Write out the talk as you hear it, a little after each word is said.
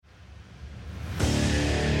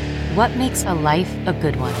What makes a life a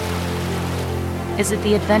good one? Is it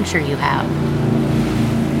the adventure you have?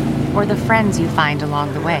 Or the friends you find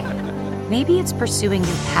along the way? Maybe it's pursuing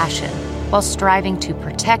your passion while striving to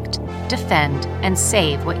protect, defend, and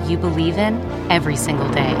save what you believe in every single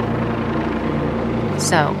day.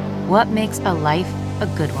 So, what makes a life a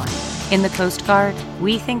good one? In the Coast Guard,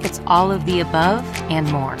 we think it's all of the above and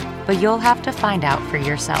more, but you'll have to find out for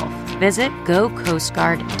yourself. Visit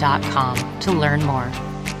gocoastguard.com to learn more.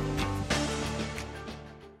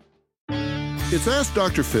 It's Ask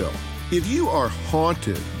Dr. Phil. If you are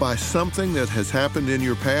haunted by something that has happened in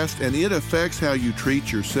your past and it affects how you treat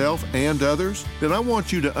yourself and others, then I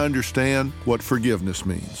want you to understand what forgiveness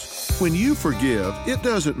means. When you forgive, it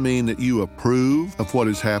doesn't mean that you approve of what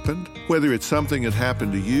has happened, whether it's something that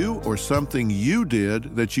happened to you or something you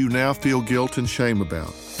did that you now feel guilt and shame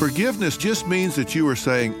about. Forgiveness just means that you are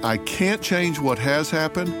saying, I can't change what has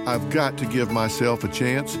happened. I've got to give myself a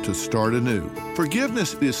chance to start anew.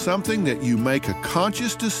 Forgiveness is something that you make a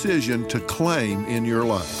conscious decision to claim in your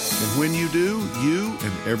life. And when you do, you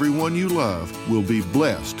and everyone you love will be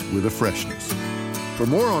blessed with a freshness. For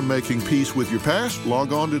more on making peace with your past,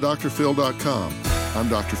 log on to drphil.com. I'm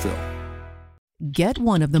Dr. Phil. Get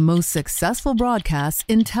one of the most successful broadcasts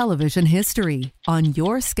in television history on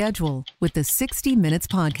your schedule with the 60 Minutes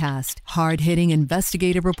Podcast. Hard-hitting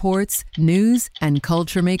investigative reports, news, and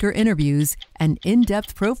culture maker interviews, and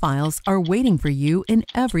in-depth profiles are waiting for you in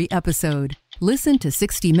every episode. Listen to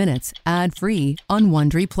 60 Minutes ad-free on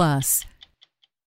Wondery Plus